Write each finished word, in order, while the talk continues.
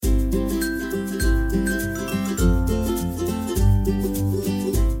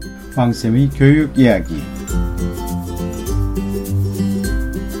왕쌤의 교육 이야기.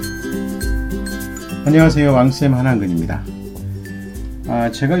 안녕하세요. 왕쌤 한한근입니다.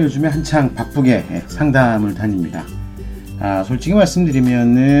 제가 요즘에 한창 바쁘게 상담을 다닙니다. 솔직히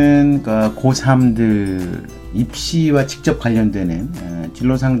말씀드리면은 고3들 입시와 직접 관련되는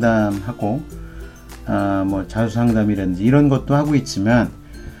진로 상담하고 자수 상담이라든지 이런 것도 하고 있지만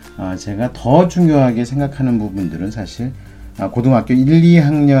제가 더 중요하게 생각하는 부분들은 사실 고등학교 1,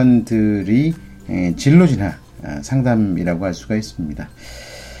 2학년들이 진로 진학 상담이라고 할 수가 있습니다.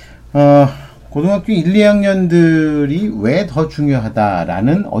 고등학교 1, 2학년들이 왜 더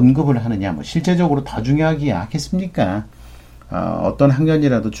중요하다라는 언급을 하느냐, 실제적으로 더 중요하기야 하겠습니까? 어떤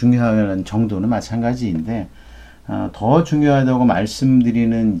학년이라도 중요한 정도는 마찬가지인데, 더 중요하다고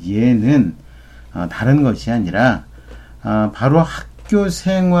말씀드리는 예는 다른 것이 아니라, 바로 학교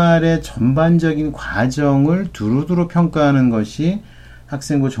생활의 전반적인 과정을 두루두루 평가하는 것이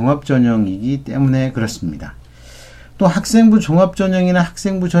학생부 종합전형이기 때문에 그렇습니다. 또 학생부 종합전형이나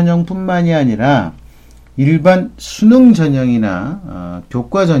학생부 전형뿐만이 아니라 일반 수능 전형이나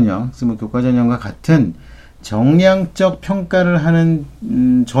교과 전형, 교과 전형과 같은 정량적 평가를 하는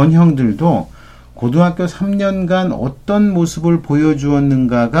전형들도 고등학교 3년간 어떤 모습을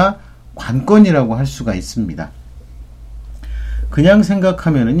보여주었는가가 관건이라고 할 수가 있습니다. 그냥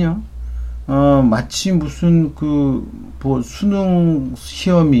생각하면은요, 마치 무슨 수능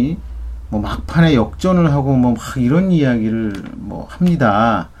시험이 막판에 역전을 하고 막 이런 이야기를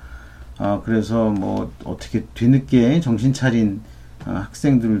합니다. 그래서 어떻게 뒤늦게 정신 차린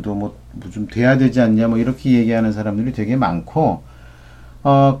학생들도 좀 돼야 되지 않냐 이렇게 얘기하는 사람들이 되게 많고,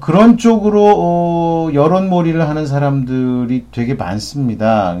 그런 쪽으로 여론몰이를 하는 사람들이 되게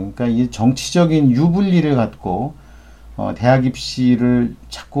많습니다. 그러니까 이 정치적인 유불리를 갖고 대학 입시를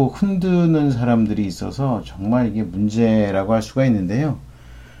자꾸 흔드는 사람들이 있어서 정말 이게 문제라고 할 수가 있는데요.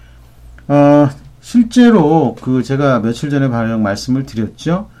 실제로 제가 며칠 전에 말씀을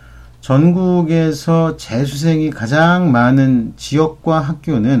드렸죠. 전국에서 재수생이 가장 많은 지역과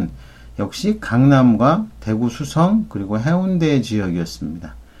학교는 역시 강남과 대구 수성 그리고 해운대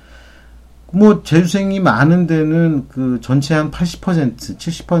지역이었습니다. 재수생이 많은 데는 전체 한 80%,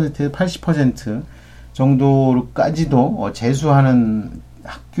 70%, 80% 정도까지도 재수하는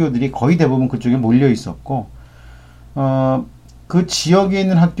학교들이 거의 대부분 그쪽에 몰려 있었고, 그 지역에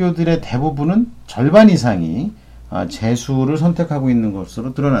있는 학교들의 대부분은 절반 이상이 재수를 선택하고 있는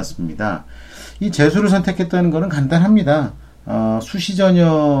것으로 드러났습니다. 이 재수를 선택했다는 것은 간단합니다. 수시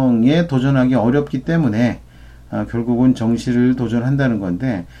전형에 도전하기 어렵기 때문에 결국은 정시를 도전한다는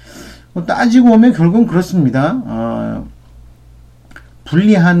건데, 따지고 보면 결국은 그렇습니다.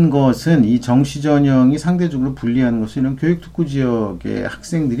 불리한 것은, 이 정시 전형이 상대적으로 불리한 것은 이런 교육특구 지역의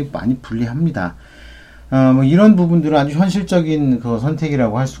학생들이 많이 불리합니다. 이런 부분들은 아주 현실적인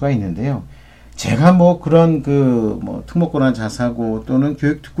선택이라고 할 수가 있는데요. 제가 그런 특목고나 자사고 또는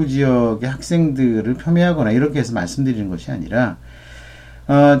교육특구 지역의 학생들을 폄훼하거나 이렇게 해서 말씀드리는 것이 아니라,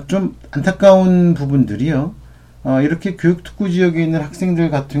 좀 안타까운 부분들이요. 이렇게 교육특구 지역에 있는 학생들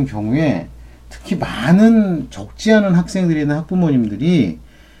같은 경우에 특히 적지 않은 학생들이나 학부모님들이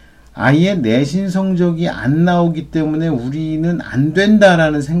아예 내신 성적이 안 나오기 때문에 우리는 안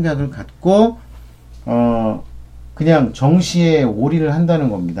된다라는 생각을 갖고 그냥 정시에 올인을 한다는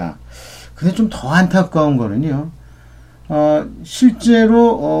겁니다. 근데 좀 더 안타까운 거는요,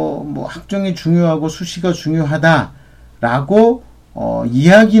 실제로 학종이 중요하고 수시가 중요하다라고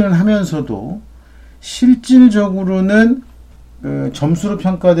이야기는 하면서도 실질적으로는 점수로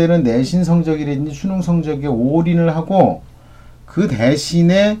평가되는 내신 성적이라든지 수능 성적에 올인을 하고, 그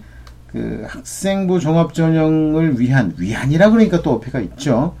대신에 학생부 종합전형을 위한이라 그러니까 또 어폐가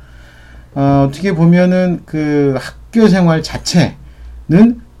있죠. 어떻게 보면은 학교 생활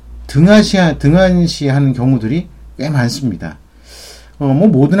자체는 등한시하는 경우들이 꽤 많습니다.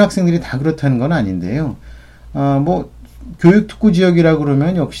 모든 학생들이 다 그렇다는 건 아닌데요. 교육특구 지역이라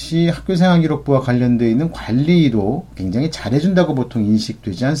그러면 역시 학교생활기록부와 관련되어 있는 관리도 굉장히 잘해준다고 보통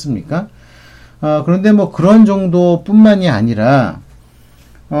인식되지 않습니까? 그런데 그런 정도뿐만이 아니라,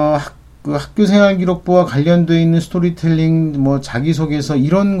 학교생활기록부와 관련되어 있는 스토리텔링, 자기소개서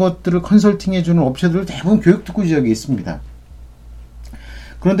이런 것들을 컨설팅해주는 업체들 대부분 교육특구 지역에 있습니다.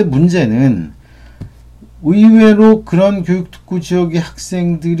 그런데 문제는 의외로 그런 교육특구 지역의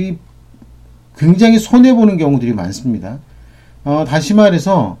학생들이 굉장히 손해보는 경우들이 많습니다. 다시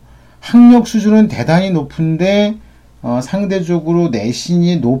말해서 학력 수준은 대단히 높은데 상대적으로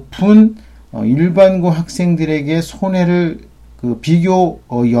내신이 높은 일반고 학생들에게 손해를 비교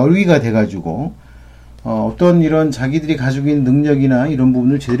열의가 돼가지고 어떤 이런 자기들이 가지고 있는 능력이나 이런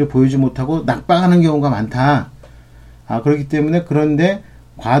부분을 제대로 보여주지 못하고 낙방하는 경우가 많다. 그렇기 때문에 그런데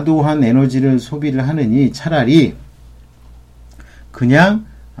과도한 에너지를 소비를 하느니 차라리 그냥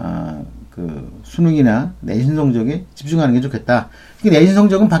그 수능이나 내신 성적에 집중하는 게 좋겠다. 내신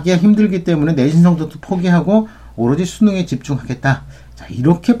성적은 받기가 힘들기 때문에 내신 성적도 포기하고 오로지 수능에 집중하겠다. 자,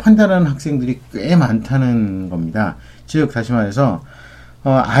 이렇게 판단하는 학생들이 꽤 많다는 겁니다. 즉 다시 말해서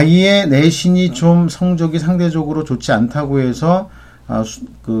아이의 내신이 좀 성적이 상대적으로 좋지 않다고 해서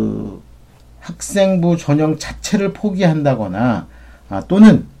그 학생부 전형 자체를 포기한다거나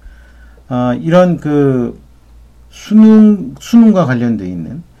또는 이런 그 수능과 관련되어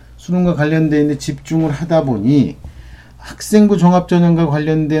있는 집중을 하다 보니 학생부 종합전형과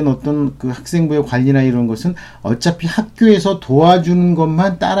관련된 어떤 그 학생부의 관리나 이런 것은 어차피 학교에서 도와주는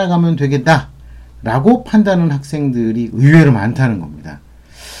것만 따라가면 되겠다라고 판단하는 학생들이 의외로 많다는 겁니다.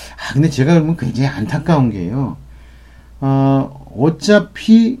 근데 제가 그러면 굉장히 안타까운 게요.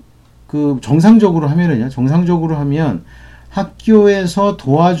 어차피 그 정상적으로 하면 학교에서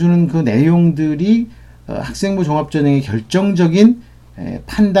도와주는 그 내용들이 학생부 종합전형의 결정적인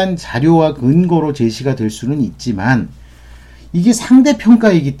판단 자료와 근거로 제시가 될 수는 있지만 이게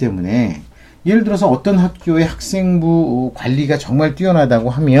상대평가이기 때문에 예를 들어서 어떤 학교의 학생부 관리가 정말 뛰어나다고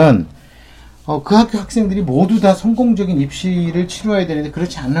하면 그 학교 학생들이 모두 다 성공적인 입시를 치러야 되는데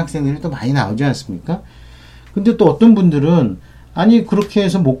그렇지 않은 학생들이 또 많이 나오지 않습니까? 근데 또 어떤 분들은 아니 그렇게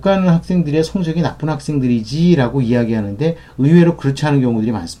해서 못 가는 학생들의 성적이 나쁜 학생들이지 라고 이야기하는데 의외로 그렇지 않은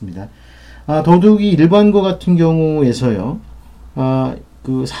경우들이 많습니다. 더욱이 일반고 같은 경우에서요,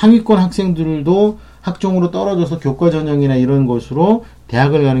 그 상위권 학생들도 학종으로 떨어져서 교과 전형이나 이런 것으로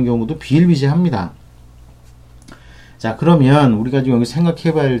대학을 가는 경우도 비일비재합니다. 자, 그러면 우리가 지금 여기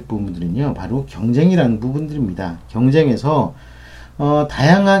생각해 봐야 할 부분들은요, 바로 경쟁이라는 부분들입니다. 경쟁에서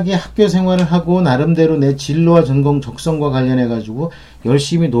다양하게 학교 생활을 하고 나름대로 내 진로와 전공 적성과 관련해 가지고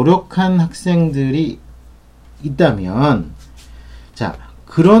열심히 노력한 학생들이 있다면, 자,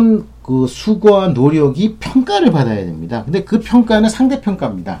 그런 그 수고와 노력이 평가를 받아야 됩니다. 근데 그 평가는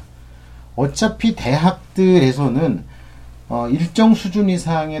상대평가입니다. 어차피 대학들에서는 일정 수준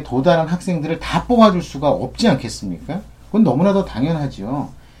이상에 도달한 학생들을 다 뽑아줄 수가 없지 않겠습니까? 그건 너무나도 당연하죠.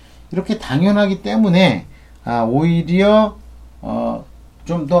 이렇게 당연하기 때문에 오히려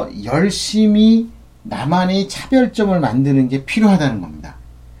좀 더 열심히 나만의 차별점을 만드는 게 필요하다는 겁니다.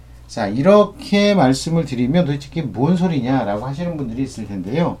 자, 이렇게 말씀을 드리면 도대체 이게 뭔 소리냐라고 하시는 분들이 있을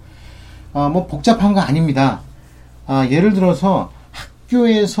텐데요. 뭐 복잡한 거 아닙니다. 예를 들어서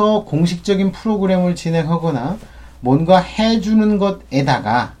학교에서 공식적인 프로그램을 진행하거나 뭔가 해주는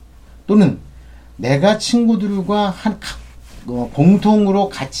것에다가 또는 내가 친구들과 공통으로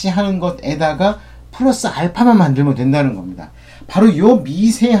같이 하는 것에다가 플러스 알파만 만들면 된다는 겁니다. 바로 이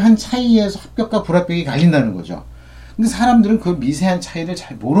미세한 차이에서 합격과 불합격이 갈린다는 거죠. 근데 사람들은 그 미세한 차이를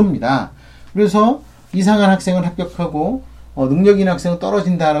잘 모릅니다. 그래서 이상한 학생은 합격하고 능력 있는 학생은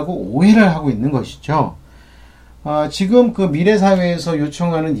떨어진다라고 오해를 하고 있는 것이죠. 지금 그 미래사회에서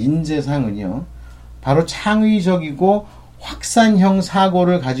요청하는 인재상은요, 바로 창의적이고 확산형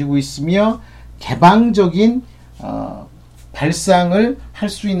사고를 가지고 있으며 개방적인 발상을 할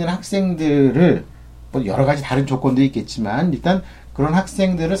수 있는 학생들을, 뭐 여러 가지 다른 조건도 있겠지만 일단 그런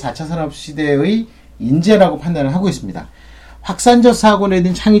학생들을 4차 산업시대의 인재라고 판단을 하고 있습니다. 확산적 사고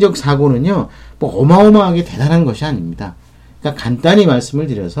내든 창의적 사고는요, 뭐 어마어마하게 대단한 것이 아닙니다. 그러니까 간단히 말씀을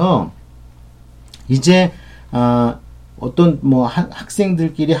드려서 이제 어떤 뭐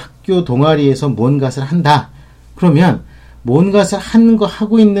학생들끼리 학교 동아리에서 뭔가를 한다. 그러면 뭔가를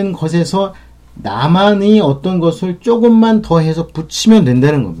하고 있는 것에서 나만의 어떤 것을 조금만 더해서 붙이면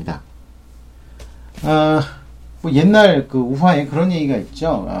된다는 겁니다. 뭐 옛날 그 우화에 그런 얘기가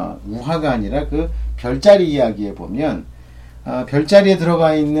있죠. 우화가 아니라 그 별자리 이야기에 보면 별자리에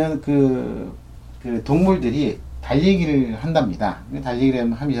들어가 있는 그 동물들이 달리기를 한답니다.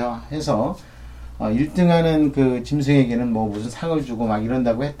 달리기를 해서 1등하는 그 짐승에게는 뭐 무슨 상을 주고 막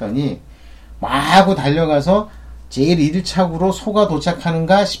이런다고 했더니 막 하고 달려가서 제일 1차구로 소가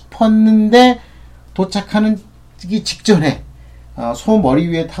도착하는가 싶었는데 도착하는 직전에 소 머리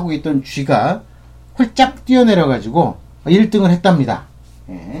위에 타고 있던 쥐가 홀짝 뛰어내려가지고 1등을 했답니다.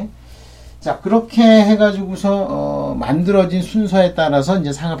 예. 자, 그렇게 해가지고서 만들어진 순서에 따라서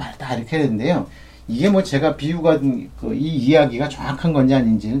이제 상을 받았다 이렇게 되는데요. 이게 뭐 제가 비유가 이 이야기가 정확한 건지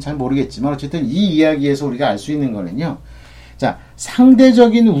아닌지는 잘 모르겠지만 어쨌든 이 이야기에서 우리가 알 수 있는 거는요. 자,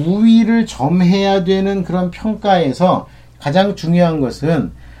 상대적인 우위를 점해야 되는 그런 평가에서 가장 중요한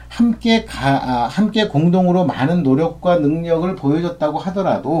것은 함께 공동으로 많은 노력과 능력을 보여줬다고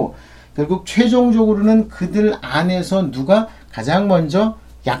하더라도 결국 최종적으로는 그들 안에서 누가 가장 먼저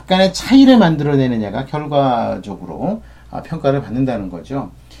약간의 차이를 만들어내느냐가 결과적으로 평가를 받는다는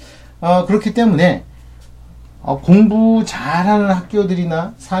거죠. 그렇기 때문에 공부 잘하는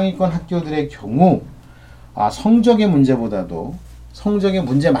학교들이나 상위권 학교들의 경우 성적의 문제보다도 성적의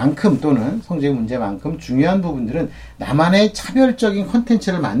문제만큼 또는 성적의 문제만큼 중요한 부분들은 나만의 차별적인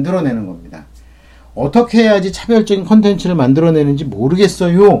컨텐츠를 만들어내는 겁니다. 어떻게 해야지 차별적인 컨텐츠를 만들어내는지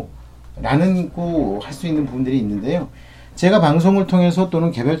모르겠어요 라는 할 수 있는 부분들이 있는데요. 제가 방송을 통해서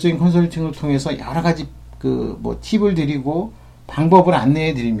또는 개별적인 컨설팅을 통해서 여러 가지 팁을 드리고 방법을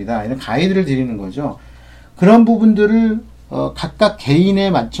안내해 드립니다. 이런 가이드를 드리는 거죠. 그런 부분들을 각각 개인에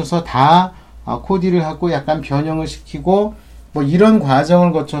맞춰서 다 코디를 하고 약간 변형을 시키고 이런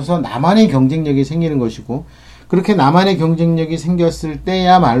과정을 거쳐서 나만의 경쟁력이 생기는 것이고, 그렇게 나만의 경쟁력이 생겼을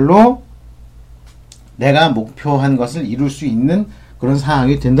때야말로 내가 목표한 것을 이룰 수 있는 그런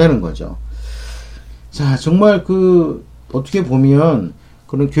상황이 된다는 거죠. 자, 정말 어떻게 보면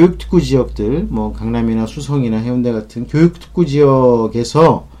그런 교육특구 지역들, 강남이나 수성이나 해운대 같은 교육특구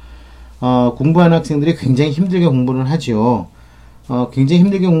지역에서 공부하는 학생들이 굉장히 힘들게 공부를 하죠. 굉장히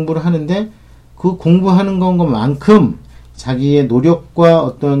힘들게 공부를 하는데 그 공부하는 것만큼 자기의 노력과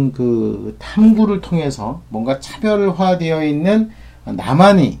어떤 탐구를 통해서 뭔가 차별화되어 있는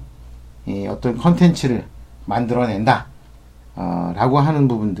나만의 어떤 컨텐츠를 만들어낸다 라고 하는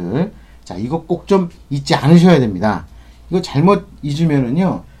부분들, 자, 이거 꼭 좀 잊지 않으셔야 됩니다. 이거 잘못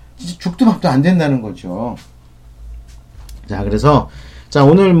잊으면은요 진짜 죽도 밥도 안 된다는 거죠. 자, 그래서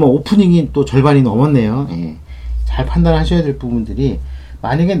오늘 오프닝이 또 절반이 넘었네요. 잘 판단하셔야 될 부분들이,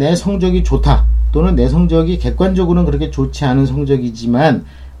 만약에 내 성적이 좋다 또는 내 성적이 객관적으로는 그렇게 좋지 않은 성적이지만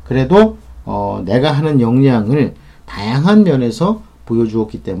그래도 내가 하는 역량을 다양한 면에서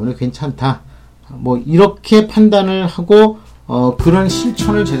보여주었기 때문에 괜찮다, 이렇게 판단을 하고 그런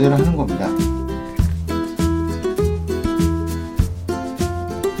실천을 제대로 하는 겁니다.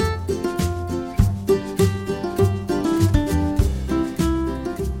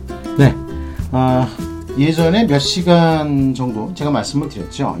 네, 예전에 몇 시간 정도 제가 말씀을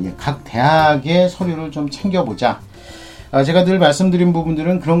드렸죠. 각 대학의 서류를 좀 챙겨보자. 제가 늘 말씀드린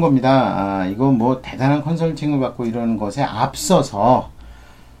부분들은 그런 겁니다. 이거 대단한 컨설팅을 받고 이러는 것에 앞서서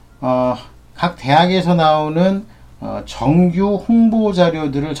각 대학에서 나오는 정규 홍보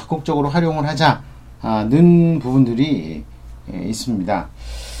자료들을 적극적으로 활용을 하자는 부분들이 있습니다.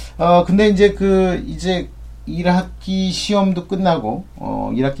 근데 이제 이제 1학기 시험도 끝나고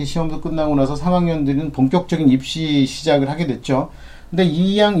 1학기 시험도 끝나고 나서 3학년들은 본격적인 입시 시작을 하게 됐죠. 근데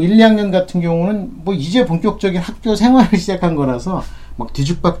 1, 2학년 같은 경우는 이제 본격적인 학교 생활을 시작한 거라서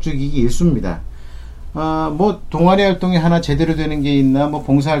뒤죽박죽이기 일쑤입니다. 동아리 활동이 하나 제대로 되는 게 있나,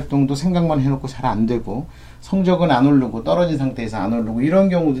 봉사활동도 생각만 해놓고 잘 안 되고, 성적은 안 오르고, 떨어진 상태에서 안 오르고, 이런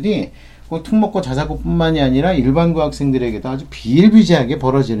경우들이 특목고 자사고뿐만이 아니라 일반고 학생들에게도 아주 비일비재하게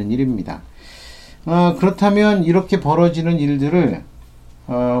벌어지는 일입니다. 그렇다면 이렇게 벌어지는 일들을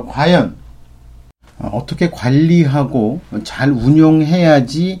과연 어떻게 관리하고 잘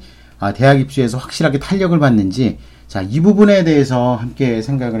운용해야지 대학 입시에서 확실하게 탄력을 받는지, 자, 이 부분에 대해서 함께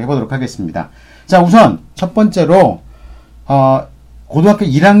생각을 해보도록 하겠습니다. 자, 우선 첫 번째로 고등학교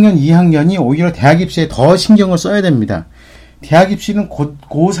 1학년, 2학년이 오히려 대학 입시에 더 신경을 써야 됩니다. 대학 입시는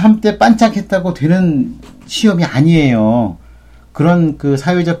고3 때 반짝했다고 되는 시험이 아니에요. 그런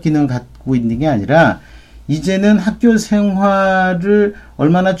사회적 기능을 갖고 있는 게 아니라, 이제는 학교 생활을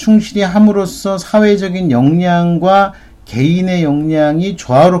얼마나 충실히 함으로써 사회적인 역량과 개인의 역량이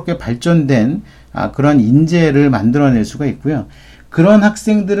조화롭게 발전된 그런 인재를 만들어낼 수가 있고요. 그런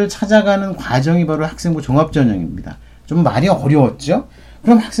학생들을 찾아가는 과정이 바로 학생부 종합전형입니다. 좀 말이 어려웠죠?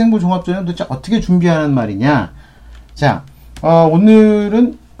 그럼 학생부 종합전형 도대체 어떻게 준비하는 말이냐? 자,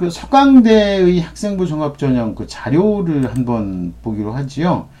 오늘은 서강대의 학생부 종합전형 자료를 한번 보기로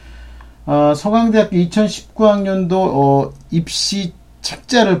하지요. 서강대학교 2019학년도 입시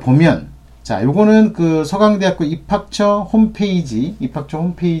책자를 보면, 자, 요거는 서강대학교 입학처 홈페이지를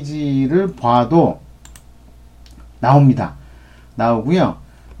봐도 나옵니다. 나오고요.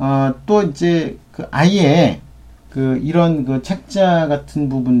 또 이제 아예 이런 책자 같은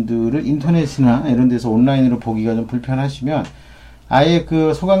부분들을 인터넷이나 이런 데서 온라인으로 보기가 좀 불편하시면 아예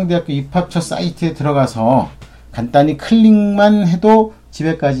서강대학교 입학처 사이트에 들어가서 간단히 클릭만 해도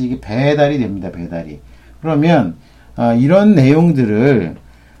집에까지 이게 배달이 됩니다. 배달이. 그러면 이런 내용들을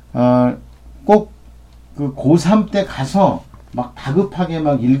꼭 고3 때 가서 다급하게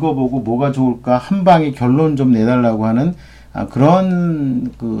읽어보고 뭐가 좋을까 한 방에 결론 좀 내달라고 하는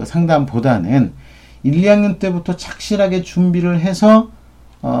그런 상담보다는 1, 2학년 때부터 착실하게 준비를 해서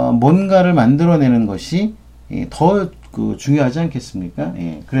뭔가를 만들어내는 것이 더 중요하지 않겠습니까?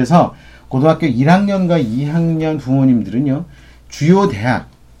 예. 그래서 고등학교 1학년과 2학년 부모님들은요, 주요 대학,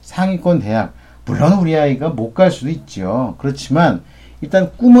 상위권 대학, 물론 우리 아이가 못 갈 수도 있죠. 그렇지만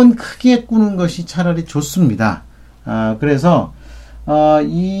일단 꿈은 크게 꾸는 것이 차라리 좋습니다. 그래서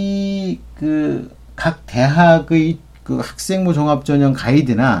각 대학의 그 학생부 종합전형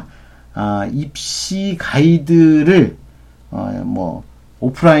가이드나 입시 가이드를 뭐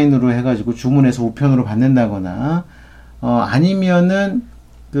오프라인으로 해가지고 주문해서 우편으로 받는다거나 아니면은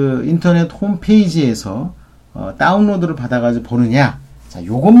그 인터넷 홈페이지에서 다운로드를 받아가지고 보느냐, 자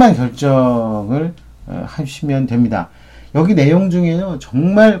요것만 결정을 하시면 됩니다. 여기 내용 중에요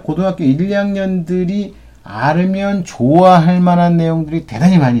정말 고등학교 1, 2학년들이 알면 좋아할 만한 내용들이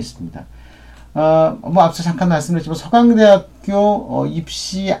대단히 많이 있습니다. 뭐 앞서 잠깐 말씀드렸지만 서강대학교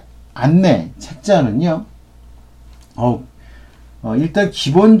입시 안내 책자는요 일단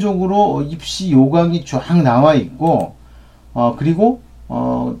기본적으로 입시 요강이 쫙 나와 있고 그리고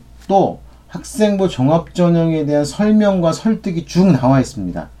또 학생부 종합전형에 대한 설명과 설득이 쭉 나와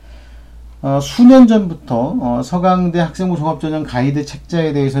있습니다. 수년 전부터 서강대 학생부 종합전형 가이드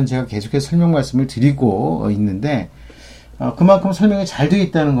책자에 대해서는 제가 계속해서 설명 말씀을 드리고 있는데 그만큼 설명이 잘 되어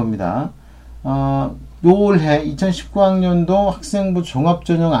있다는 겁니다. 올해 2019학년도 학생부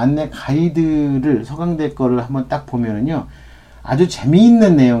종합전형 안내 가이드를 서강대 거를 한번 딱 보면은요 아주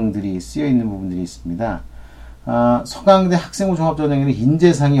재미있는 내용들이 쓰여 있는 부분들이 있습니다. 서강대 학생부 종합전형에는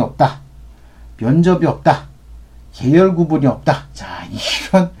인재상이 없다, 면접이 없다, 계열 구분이 없다. 자,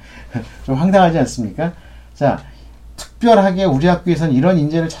 이런 좀 황당하지 않습니까? 자, 특별하게 우리 학교에서는 이런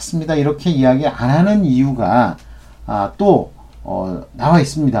인재를 찾습니다. 이렇게 이야기 안 하는 이유가 또 나와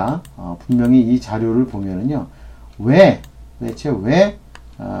있습니다. 분명히 이 자료를 보면은요, 대체 왜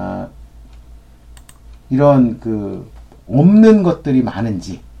이런 없는 것들이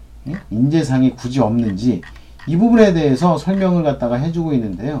많은지, 인재상이 굳이 없는지 이 부분에 대해서 설명을 갖다가 해주고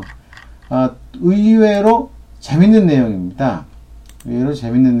있는데요. 의외로 재밌는 내용입니다. 의외로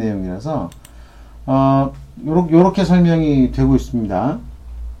재밌는 내용이라서 요렇게 설명이 되고 있습니다.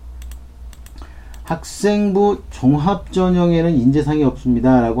 학생부 종합전형에는 인재상이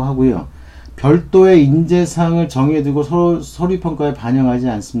없습니다 라고 하고요. 별도의 인재상을 정해두고 서류평가에 반영하지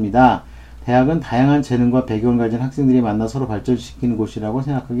않습니다. 대학은 다양한 재능과 배경을 가진 학생들이 만나 서로 발전시키는 곳이라고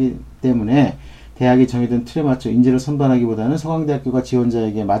생각하기 때문에 대학이 정해둔 틀에 맞춰 인재를 선발하기보다는 서강대학교가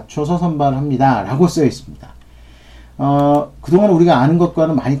지원자에게 맞춰서 선발합니다 라고 쓰여 있습니다. 그동안 우리가 아는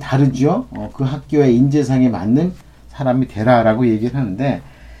것과는 많이 다르죠. 그 학교의 인재상에 맞는 사람이 되라 라고 얘기를 하는데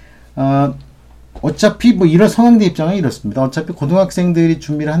어차피 뭐 이런 서강대 입장은 이렇습니다. 어차피 고등학생들이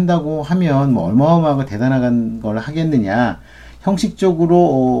준비를 한다고 하면 뭐 얼마어마하고 대단한 걸 하겠느냐,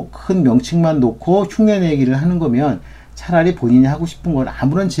 형식적으로 큰 명칭만 놓고 흉내 내기를 하는 거면 차라리 본인이 하고 싶은 걸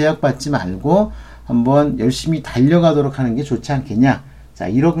아무런 제약받지 말고 한번 열심히 달려가도록 하는 게 좋지 않겠냐. 자,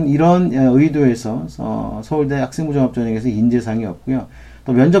 이런 의도에서 서울대 학생부 종합전형에서 인재상이 없고요.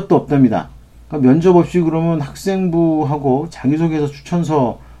 또 면접도 없답니다. 그러니까 면접 없이 그러면 학생부하고 자기소개서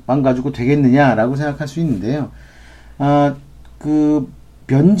추천서만 가지고 되겠느냐라고 생각할 수 있는데요.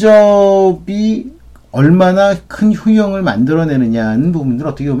 면접이 얼마나 큰 효용을 만들어내느냐는 부분들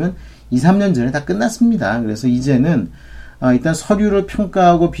어떻게 보면 2, 3년 전에 다 끝났습니다. 그래서 이제는 일단 서류를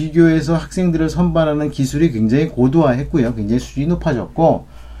평가하고 비교해서 학생들을 선발하는 기술이 굉장히 고도화했고요. 굉장히 수준이 높아졌고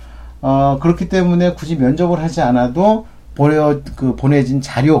그렇기 때문에 굳이 면접을 하지 않아도 보내진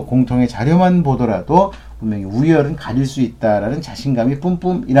자료, 공통의 자료만 보더라도 분명히 우열은 가릴 수 있다라는 자신감이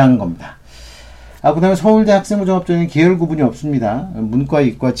뿜뿜이라는 겁니다. 그 다음에 서울대 학생부 종합전형 계열 구분이 없습니다. 문과,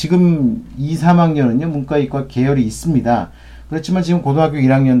 이과, 지금 2, 3학년은요, 문과, 이과 계열이 있습니다. 그렇지만 지금 고등학교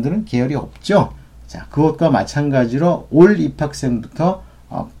 1학년들은 계열이 없죠. 자, 그것과 마찬가지로 올 입학생부터,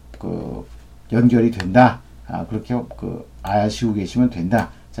 연결이 된다. 그렇게, 아시고 계시면 된다.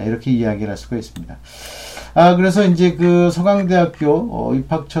 자, 이렇게 이야기를 할 수가 있습니다. 그래서 이제 서강대학교,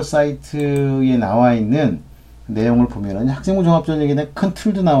 입학처 사이트에 나와 있는 내용을 보면은 학생부 종합전형에 대한 큰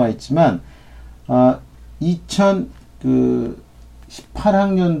틀도 나와 있지만,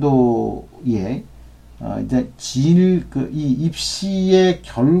 2018학년도에 이제 이 입시의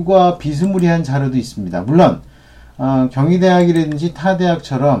결과 비스무리한 자료도 있습니다. 물론 경희대학이라든지 타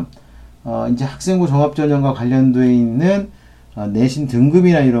대학처럼 이제 학생부 종합전형과 관련되어 있는 내신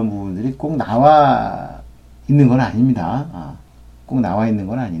등급이나 이런 부분들이 꼭 나와 있는 건 아닙니다. 꼭 나와 있는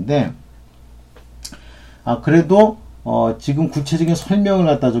건 아닌데 그래도 지금 구체적인 설명을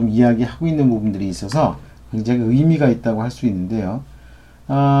갖다 좀 이야기하고 있는 부분들이 있어서 굉장히 의미가 있다고 할 수 있는데요.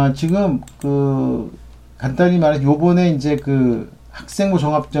 지금 간단히 말해서 요번에 이제 학생부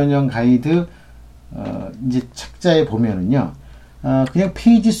종합전형 가이드 이제 책자에 보면은요, 그냥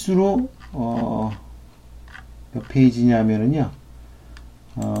페이지 수로 몇 페이지냐면은요,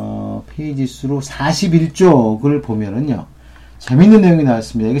 페이지 수로 41쪽을 보면은요, 재밌는 내용이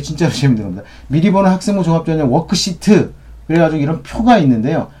나왔습니다. 이게 진짜로 재밌는 겁니다. 미리 보는 학생부 종합전형 워크시트, 그래가지고 이런 표가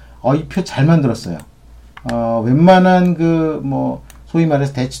있는데요. 이 표 잘 만들었어요. 웬만한 소위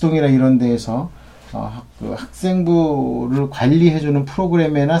말해서 대치동이나 이런 데에서 그 학생부를 관리해주는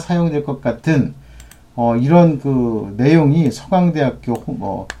프로그램에나 사용될 것 같은 이런 그 내용이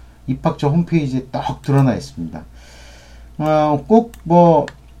서강대학교 입학처 홈페이지에 딱 드러나 있습니다. 꼭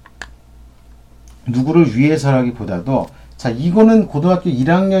누구를 위해서라기보다도 자, 이거는 고등학교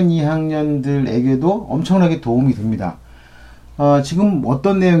 1학년, 2학년들에게도 엄청나게 도움이 됩니다. 지금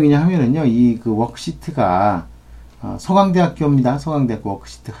어떤 내용이냐 하면은요, 이 그 워크시트가, 서강대학교입니다. 서강대학교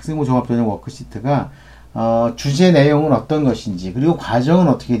워크시트, 학생부 종합전형 워크시트가, 주제 내용은 어떤 것인지, 그리고 과정은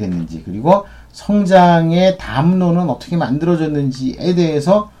어떻게 됐는지, 그리고 성장의 담론은 어떻게 만들어졌는지에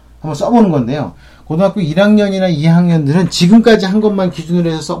대해서 한번 써보는 건데요. 고등학교 1학년이나 2학년들은 지금까지 한 것만 기준으로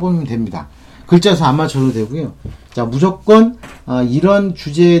해서 써보면 됩니다. 글자 수 안 맞춰도 되고요. 자, 무조건 이런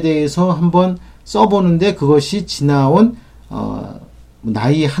주제에 대해서 한번 써보는데 그것이 지나온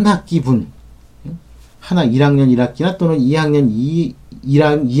나이 한 학기분, 1학년 1학기나 또는 2학년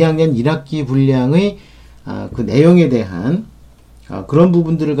 1학기 분량의 그 내용에 대한 그런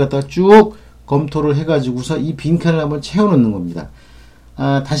부분들을 갖다 쭉 검토를 해가지고서 이 빈칸을 한번 채워놓는 겁니다.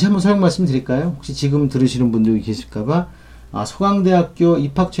 다시 한번 설명 말씀드릴까요? 혹시 지금 들으시는 분들이 계실까봐 서강대학교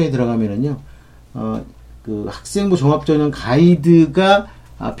입학처에 들어가면은요, 그 학생부 종합전형 가이드가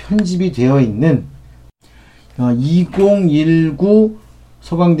편집이 되어 있는 2019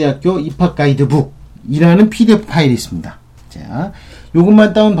 서강대학교 입학 가이드북이라는 PDF 파일이 있습니다. 자,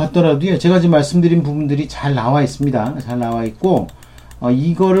 요것만 다운받더라도요, 제가 지금 말씀드린 부분들이 잘 나와 있습니다. 잘 나와 있고,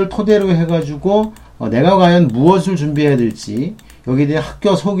 이거를 토대로 해가지고, 내가 과연 무엇을 준비해야 될지, 여기에 대해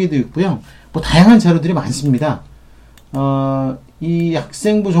학교 소개도 있고요. 다양한 자료들이 많습니다. 이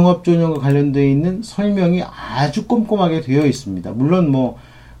학생부 종합전형과 관련되어 있는 설명이 아주 꼼꼼하게 되어 있습니다. 물론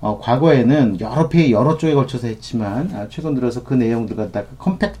과거에는 여러 쪽에 걸쳐서 했지만, 최근 들어서 그 내용들 갖다가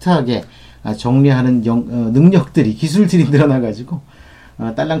컴팩트하게 정리하는 능력들이, 기술들이 늘어나가지고,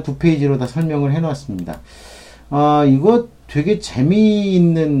 딸랑 2페이지로 다 설명을 해놨습니다. 이거 되게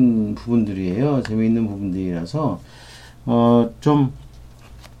재미있는 부분들이에요. 재미있는 부분들이라서, 좀,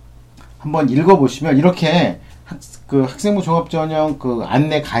 한번 읽어보시면, 이렇게, 그 학생부 종합전형 그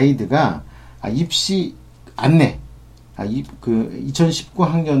안내 가이드가, 입시 안내, 그 2019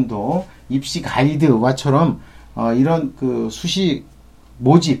 학년도 입시 가이드와처럼, 이런 그 수시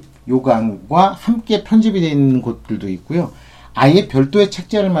모집 요강과 함께 편집이 되어 있는 곳들도 있고요. 아예 별도의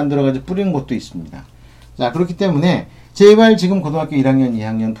책자를 만들어가지고 뿌리는 곳도 있습니다. 자, 그렇기 때문에, 제발 지금 고등학교 1학년,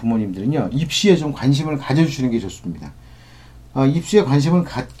 2학년 부모님들은요, 입시에 좀 관심을 가져주시는 게 좋습니다. 입시에 관심을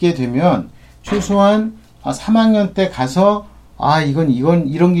갖게 되면, 최소한 3학년 때 가서,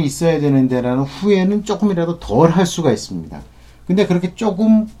 이런 게 있어야 되는데, 라는 후회는 조금이라도 덜 할 수가 있습니다. 근데 그렇게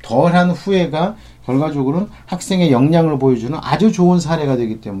조금 덜 한 후회가 결과적으로는 학생의 역량을 보여주는 아주 좋은 사례가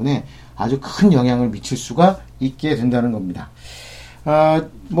되기 때문에 아주 큰 영향을 미칠 수가 있게 된다는 겁니다.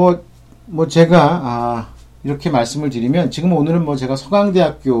 제가, 이렇게 말씀을 드리면, 지금 오늘은 제가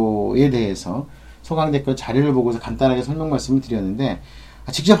서강대학교에 대해서, 서강대학교 자료를 보고서 간단하게 설명 말씀을 드렸는데,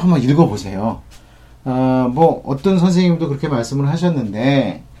 직접 한번 읽어보세요. 어떤 선생님도 그렇게 말씀을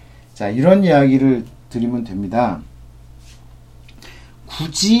하셨는데, 자, 이런 이야기를 드리면 됩니다.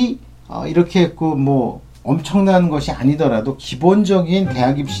 굳이, 이렇게 했고, 엄청난 것이 아니더라도, 기본적인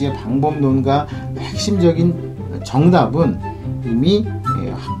대학 입시의 방법론과 핵심적인 정답은 이미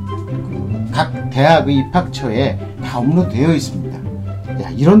각 대학의 입학처에 다 업로드되어 있습니다.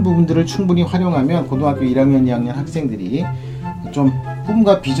 이런 부분들을 충분히 활용하면 고등학교 1학년, 2학년 학생들이 좀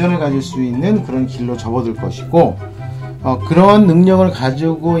꿈과 비전을 가질 수 있는 그런 길로 접어들 것이고, 그런 능력을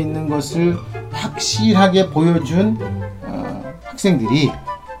가지고 있는 것을 확실하게 보여준 학생들이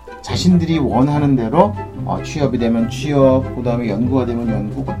자신들이 원하는 대로 취업이 되면 취업, 그 다음에 연구가 되면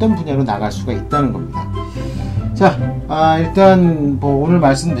연구, 어떤 분야로 나갈 수가 있다는 겁니다. 자, 일단 오늘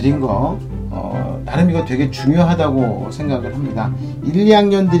말씀드린 거 나름 이거 되게 중요하다고 생각을 합니다. 1,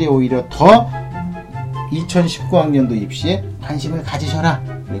 2학년들이 오히려 더 2019학년도 입시에 관심을 가지셔라.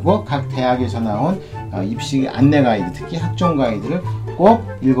 그리고 각 대학에서 나온 입시 안내 가이드, 특히 학종 가이드를 꼭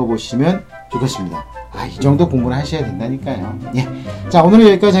읽어보시면 좋겠습니다. 이 정도 공부를 하셔야 된다니까요. 예. 자, 오늘은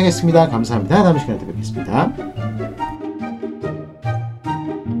여기까지 하겠습니다. 감사합니다. 다음 시간에 또 뵙겠습니다.